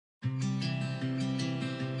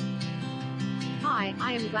Hi,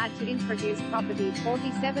 I am glad to introduce property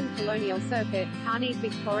 47 Colonial Circuit, Tarneit,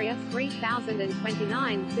 Victoria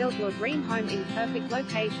 3029. Build your dream home in perfect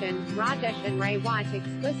location. Rajesh and Ray White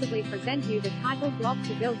exclusively present you the title block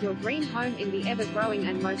to build your dream home in the ever-growing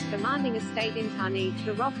and most demanding estate in Tarneit.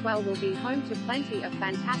 The Rockwell will be home to plenty of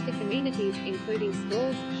fantastic amenities, including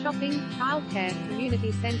schools, shopping, childcare,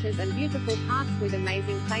 community centres and beautiful parks with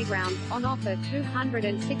amazing playgrounds. On offer,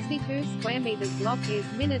 262 square metres block is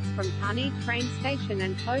minutes from Tarneit train station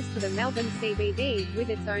and close to the Melbourne CBD, with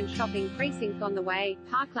its own shopping precinct on the way,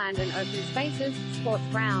 parkland and open spaces, sports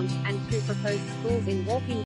ground, and 2 proposed schools in walking